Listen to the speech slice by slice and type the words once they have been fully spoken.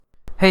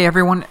Hey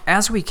everyone,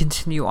 as we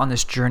continue on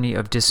this journey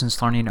of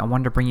distance learning, I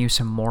wanted to bring you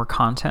some more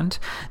content.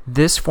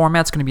 This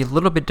format's going to be a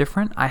little bit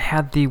different. I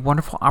had the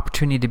wonderful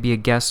opportunity to be a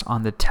guest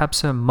on the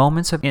TEPSA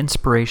Moments of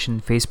Inspiration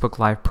Facebook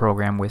Live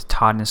program with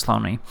Todd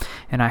Neslony,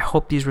 and I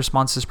hope these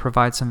responses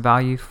provide some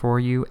value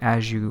for you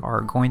as you are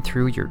going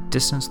through your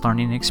distance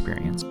learning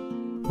experience.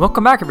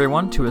 Welcome back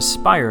everyone to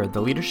Aspire, the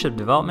Leadership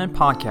Development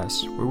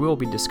Podcast, where we will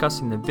be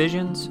discussing the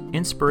visions,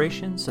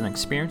 inspirations, and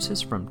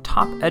experiences from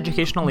top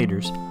educational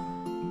leaders.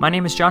 My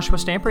name is Joshua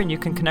Stamper, and you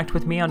can connect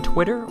with me on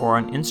Twitter or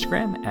on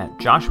Instagram at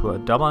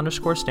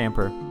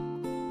Joshua_Stamper.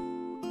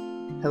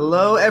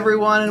 Hello,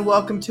 everyone, and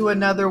welcome to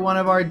another one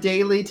of our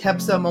daily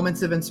TEPSA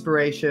Moments of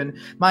Inspiration.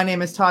 My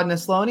name is Todd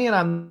Neslony, and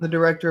I'm the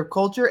Director of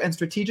Culture and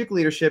Strategic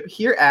Leadership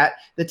here at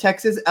the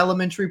Texas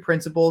Elementary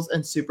Principals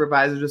and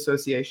Supervisors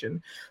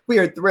Association. We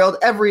are thrilled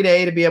every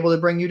day to be able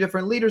to bring you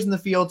different leaders in the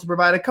field to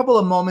provide a couple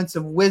of moments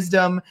of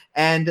wisdom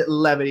and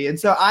levity. And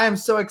so I am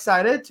so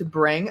excited to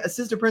bring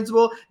Assistant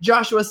Principal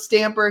Joshua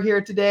Stamper here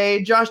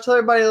today. Josh, tell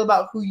everybody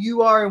about who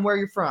you are and where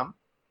you're from.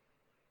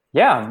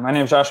 Yeah, my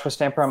name is Joshua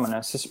Stamper. I'm an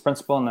assistant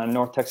principal in the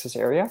North Texas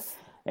area.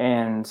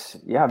 And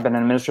yeah, I've been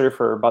an administrator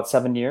for about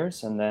 7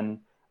 years. And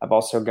then I've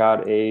also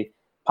got a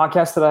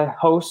podcast that I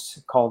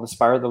host called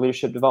Aspire, the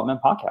Leadership Development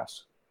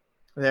Podcast.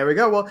 There we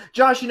go. Well,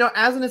 Josh,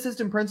 as an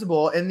assistant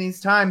principal in these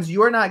times,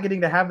 you are not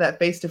getting to have that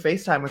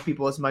face-to-face time with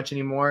people as much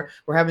anymore.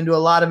 We're having to do a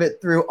lot of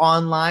it through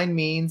online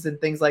means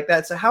and things like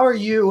that. So how are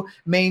you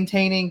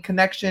maintaining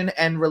connection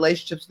and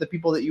relationships with the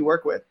people that you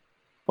work with?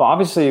 Well,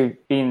 obviously,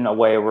 being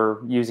away,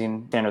 we're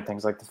using standard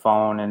things like the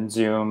phone and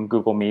Zoom,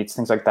 Google Meets,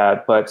 things like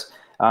that. But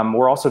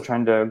we're also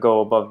trying to go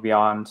above and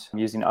beyond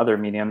using other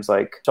mediums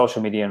like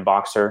social media and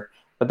Voxer,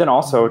 but then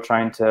also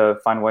trying to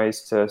find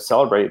ways to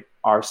celebrate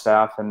our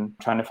staff and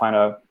trying to find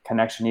a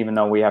connection, even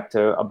though we have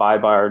to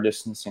abide by our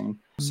distancing.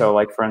 So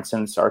like, for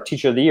instance, our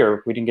Teacher of the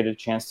Year, we didn't get a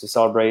chance to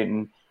celebrate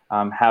and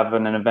have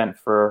an event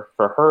for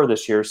her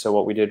this year. So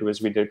what we did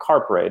was we did a car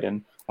parade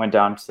and went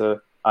down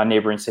to a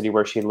neighboring city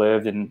where she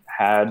lived and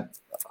had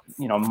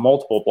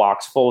multiple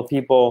blocks full of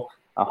people,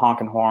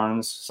 honking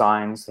horns,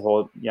 signs, the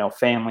whole,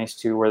 families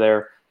too were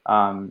there,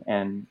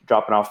 and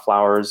dropping off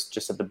flowers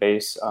just at the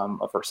base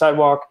of her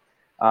sidewalk.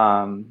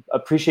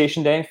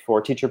 Appreciation Day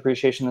for Teacher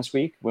Appreciation this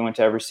week. We went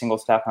to every single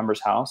staff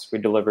member's house. We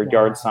delivered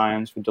yard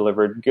signs. We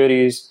delivered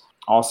goodies.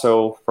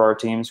 Also for our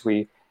teams,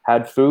 we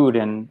had food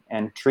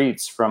and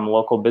treats from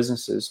local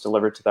businesses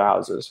delivered to their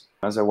houses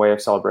as a way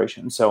of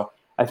celebration. So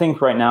I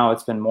think right now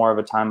it's been more of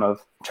a time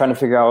of trying to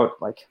figure out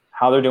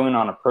how they're doing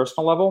on a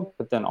personal level,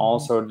 but then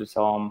also to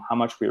tell them how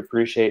much we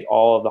appreciate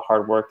all of the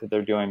hard work that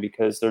they're doing,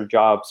 because their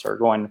jobs are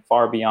going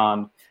far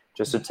beyond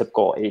just a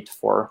typical 8 to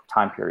 4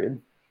 time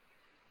period.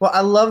 Well,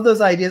 I love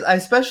those ideas. I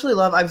especially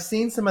I've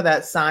seen some of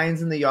that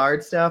signs in the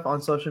yard stuff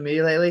on social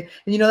media lately.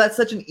 And that's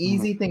such an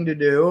easy thing to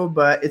do,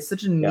 but it's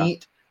such a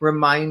neat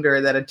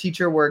reminder that a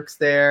teacher works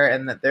there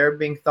and that they're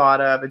being thought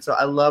of. And so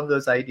I love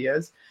those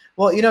ideas.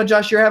 Well,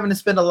 Josh, you're having to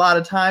spend a lot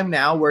of time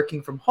now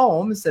working from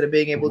home instead of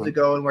being able to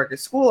go and work at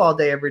school all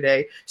day, every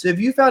day. So have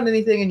you found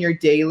anything in your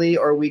daily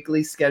or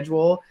weekly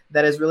schedule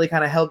that has really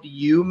kind of helped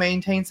you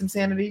maintain some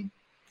sanity?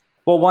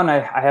 Well, one, I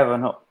have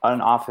an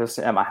office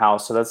at my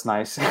house, so that's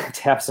nice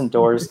to have some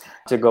doors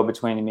to go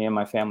between me and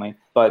my family.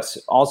 But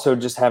also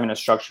just having a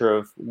structure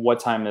of what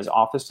time is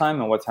office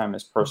time and what time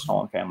is personal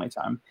and family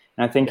time.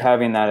 And I think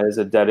having that as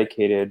a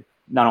dedicated,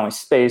 not only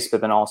space, but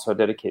then also a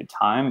dedicated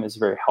time is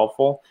very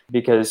helpful,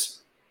 because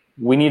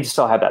we need to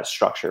still have that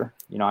structure.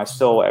 I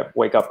still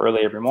wake up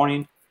early every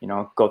morning,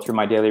 go through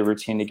my daily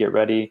routine to get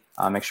ready,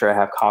 make sure I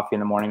have coffee in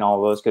the morning,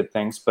 all of those good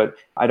things. But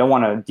I don't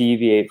want to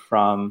deviate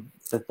from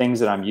the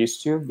things that I'm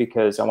used to,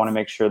 because I want to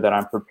make sure that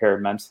I'm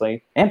prepared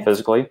mentally and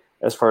physically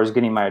as far as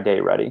getting my day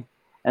ready.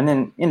 And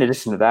then in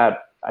addition to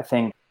that, I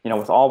think,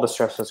 with all the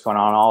stress that's going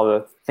on, all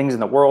the things in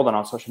the world and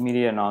on social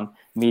media and on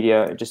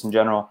media, just in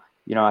general,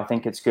 I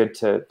think it's good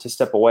to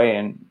step away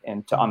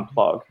and to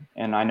unplug.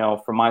 And I know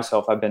for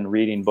myself, I've been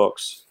reading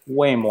books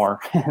way more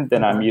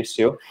than I'm used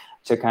to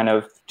kind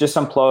of just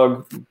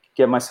unplug,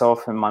 get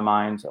myself and my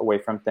mind away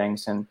from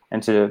things and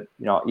to,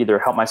 either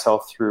help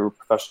myself through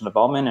professional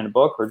development in a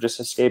book or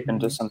just escape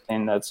into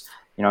something that's,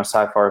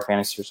 sci-fi or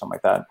fantasy or something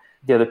like that.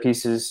 The other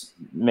piece is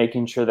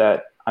making sure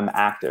that I'm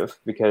active,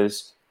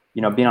 because,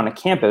 being on a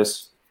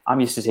campus, I'm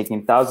used to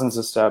taking thousands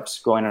of steps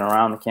going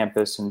around the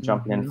campus and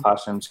jumping into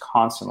classrooms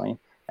constantly.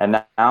 And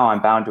now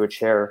I'm bound to a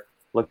chair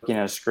looking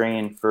at a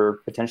screen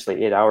for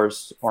potentially 8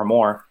 hours or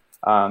more.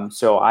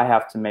 So I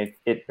have to make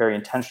it very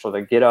intentional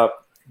to get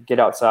up, get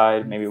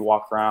outside, maybe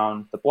walk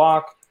around the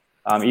block,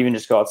 even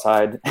just go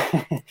outside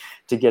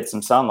to get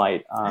some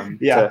sunlight.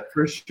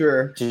 For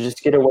sure. To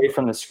just get away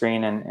from the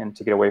screen and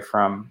to get away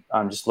from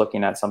just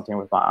looking at something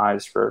with my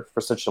eyes for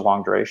such a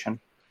long duration.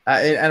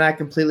 And I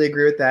completely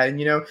agree with that. And,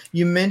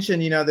 you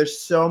mentioned, there's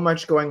so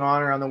much going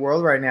on around the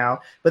world right now,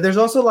 but there's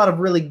also a lot of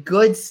really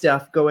good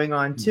stuff going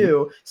on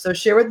too. So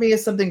share with me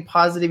something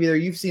positive, either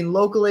you've seen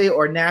locally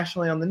or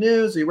nationally on the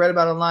news, or you read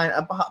about online,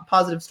 a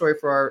positive story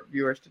for our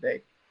viewers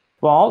today.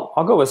 Well,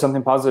 I'll go with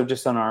something positive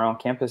just on our own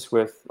campus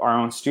with our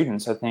own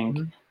students. I think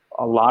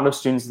a lot of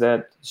students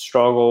that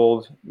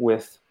struggled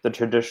with the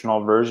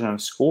traditional version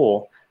of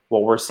school,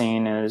 what we're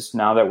seeing is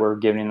now that we're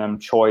giving them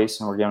choice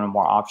and we're giving them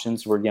more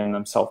options, we're giving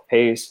them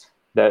self-paced,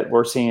 that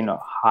we're seeing a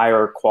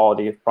higher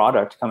quality of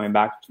product coming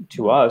back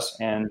to us.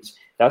 And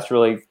that's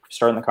really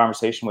starting the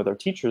conversation with our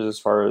teachers as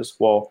far as,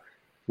 well,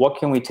 what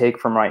can we take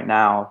from right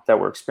now that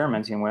we're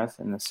experimenting with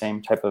in the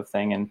same type of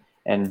thing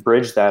and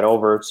bridge that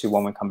over to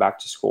when we come back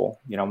to school,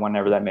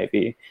 whenever that may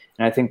be.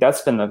 And I think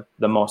that's been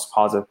the most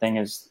positive thing,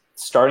 is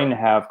starting to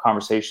have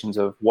conversations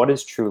of what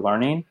is true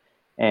learning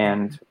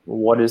and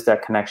what is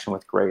that connection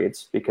with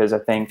grades. Because I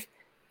think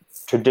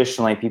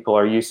traditionally people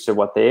are used to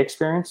what they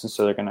experience, and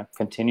so they're going to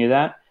continue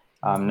that.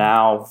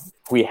 Now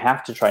we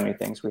have to try new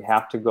things. We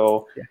have to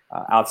go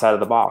outside of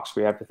the box.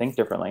 We have to think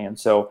differently. And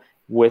so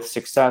with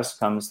success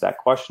comes that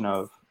question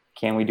of,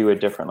 can we do it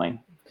differently?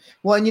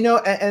 Well, and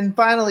and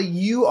finally,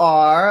 you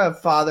are a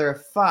father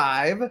of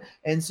 5,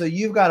 and so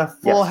you've got a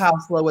full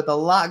house load with a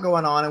lot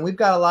going on, and we've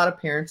got a lot of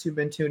parents who've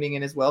been tuning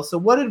in as well. So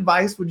what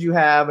advice would you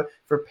have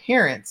for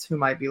parents who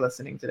might be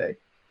listening today?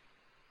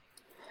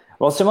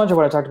 Well, similar to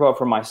what I talked about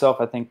for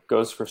myself, I think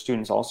goes for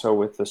students also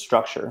with the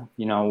structure.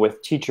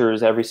 With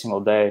teachers every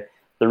single day,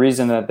 the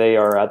reason that they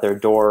are at their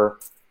door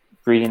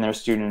greeting their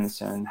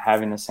students and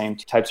having the same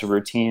types of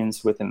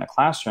routines within the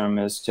classroom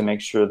is to make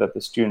sure that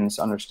the students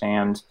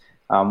understand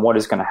what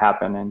is going to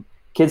happen. And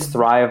kids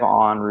thrive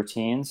on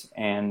routines,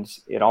 and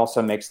it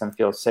also makes them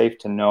feel safe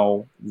to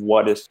know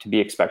what is to be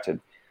expected.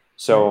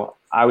 So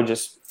I would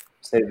just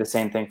say the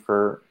same thing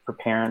for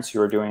parents who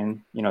are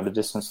doing, the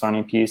distance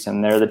learning piece,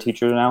 and they're the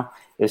teachers now,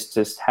 is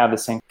just have the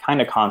same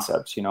kind of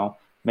concepts,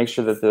 make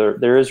sure that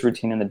there is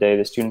routine in the day.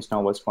 The students know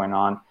what's going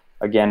on.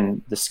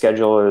 Again, the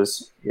schedule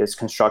is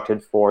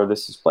constructed for,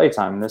 this is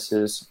playtime, this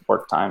is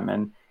work time,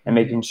 and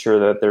making sure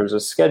that there's a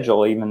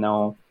schedule, even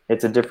though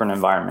it's a different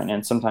environment.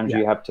 And sometimes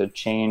you have to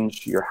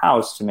change your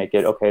house to make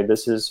it, okay,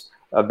 this is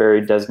a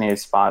very designated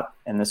spot,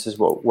 and this is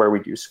where we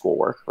do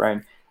schoolwork,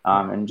 right?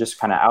 And just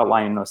kind of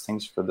outlining those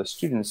things for the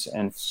students.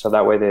 And so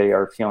that way they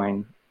are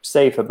feeling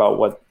safe about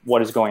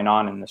what is going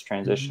on in this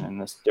transition in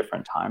this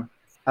different time.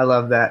 I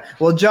love that.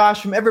 Well,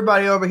 Josh, from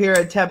everybody over here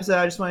at TEPSA,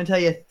 I just want to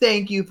tell you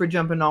thank you for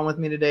jumping on with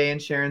me today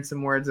and sharing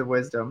some words of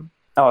wisdom.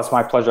 Oh, it's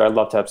my pleasure. I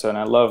love TEPSA, and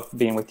I love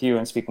being with you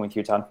and speaking with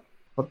you, Todd.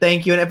 Well,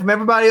 thank you. And from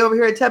everybody over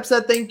here at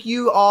TEPSA, thank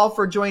you all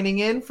for joining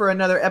in for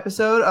another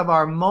episode of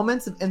our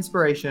Moments of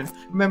Inspiration.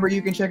 Remember,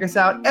 you can check us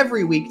out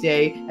every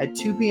weekday at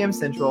 2 p.m.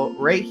 Central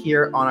right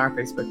here on our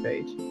Facebook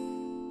page.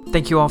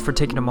 Thank you all for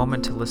taking a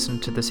moment to listen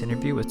to this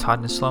interview with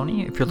Todd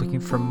Nesloney. If you're looking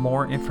for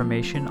more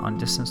information on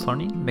distance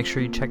learning, make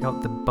sure you check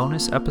out the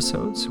bonus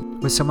episodes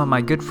with some of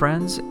my good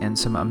friends and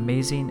some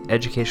amazing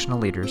educational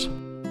leaders.